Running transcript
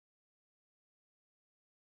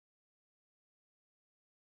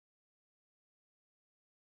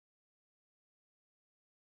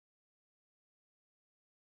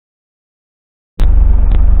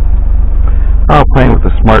out playing with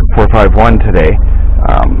the Smart 451 today.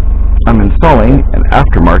 I'm installing an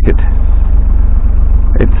aftermarket.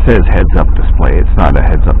 It says heads-up display. It's not a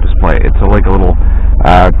heads-up display. It's like a little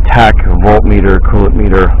tach, voltmeter, coolant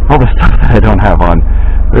meter, all the stuff that I don't have on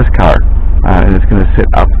this car. And it's going to sit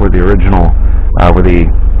up where the original, where the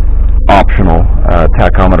optional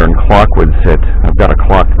tachometer and clock would sit. I've got a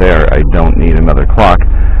clock there. I don't need another clock.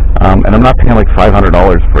 And I'm not paying like $500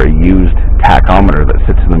 for a used tachometer that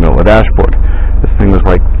sits in the middle of the dashboard. This thing was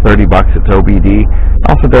like $30. It's OBD.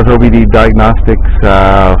 Also does OBD diagnostics,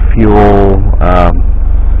 fuel,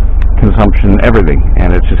 consumption, everything.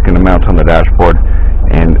 And it's just going to mount on the dashboard.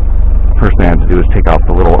 And first thing I have to do is take off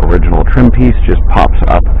the little original trim piece. Just pops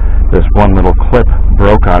up. This one little clip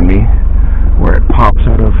broke on me where it pops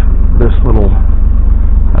out of this little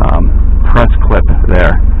press clip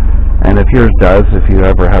there. And if yours does, if you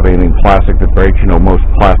ever have anything plastic that breaks, you know most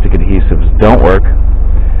plastic adhesives don't work.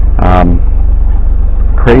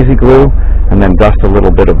 Crazy glue, and then dust a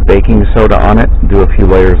little bit of baking soda on it. Do a few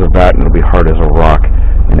layers of that, and it'll be hard as a rock,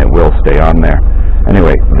 and it will stay on there.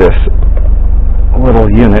 Anyway, this little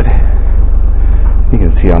unit, you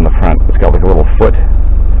can see on the front, it's got like a little foot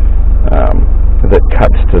that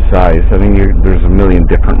cuts to size. I mean, there's a million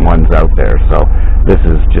different ones out there, so this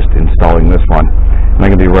is just installing this one. And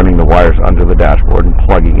I'm going to be running the wires under the dashboard and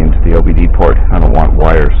plugging into the OBD port. I don't want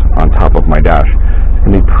wires on top of my dash. It's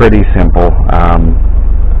going to be pretty simple.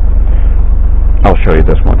 I'll show you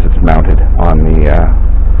this once it's mounted on the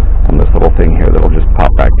on this little thing here that'll just pop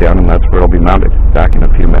back down, and that's where it'll be mounted. Back in a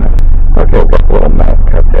few minutes. Okay, got the little mount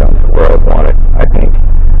cut down to where I want it, I think.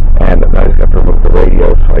 And I just have to remove the radio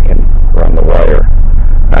so I can run the wire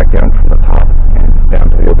back down from the top and down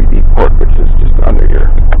to the OBD port, which is just under your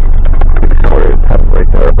accelerator pedal right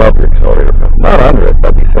there, above your accelerator pedal. Not under it,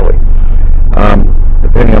 that'd be silly.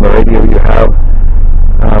 Depending on the radio you have,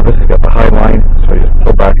 this has got the high line, so I just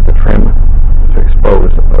pull back the trim to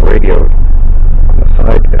expose the radio on the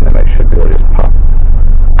side, and then I should be able to just pop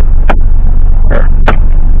there.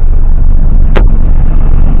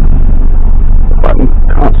 The button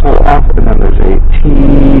console off, and then there's a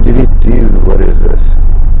what is this?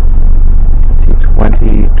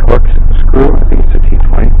 T20 Torx screw. I think it's a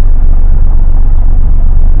T20.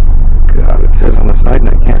 God, it says on the side and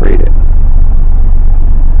I can't read it.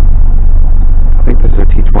 I think this is a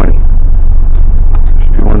T20.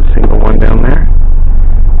 Should be one single one down there.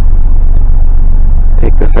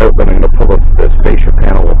 Take this out, then I'm going to pull up this fascia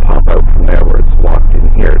panel will pop out from there where it's locked in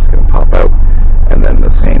here. It's going to pop out, and then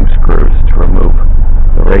the same screws to remove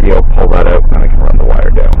the radio, pull that out, and then I can run the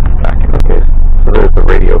wire down back in the case. So there's the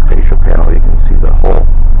radio fascia panel. You can see the hole,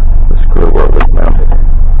 the screw where it was mounted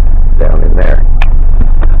down in there.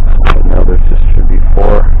 And now there just should be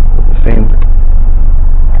four of the same,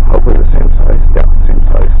 hopefully the same size. Yeah, same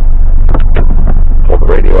size. Pull the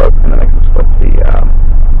radio out, and then I can slip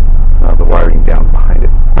the wiring down behind it.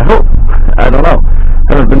 I hope. I don't know.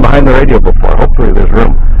 I haven't been behind the radio before. Hopefully there's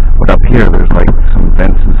room. But up here there's like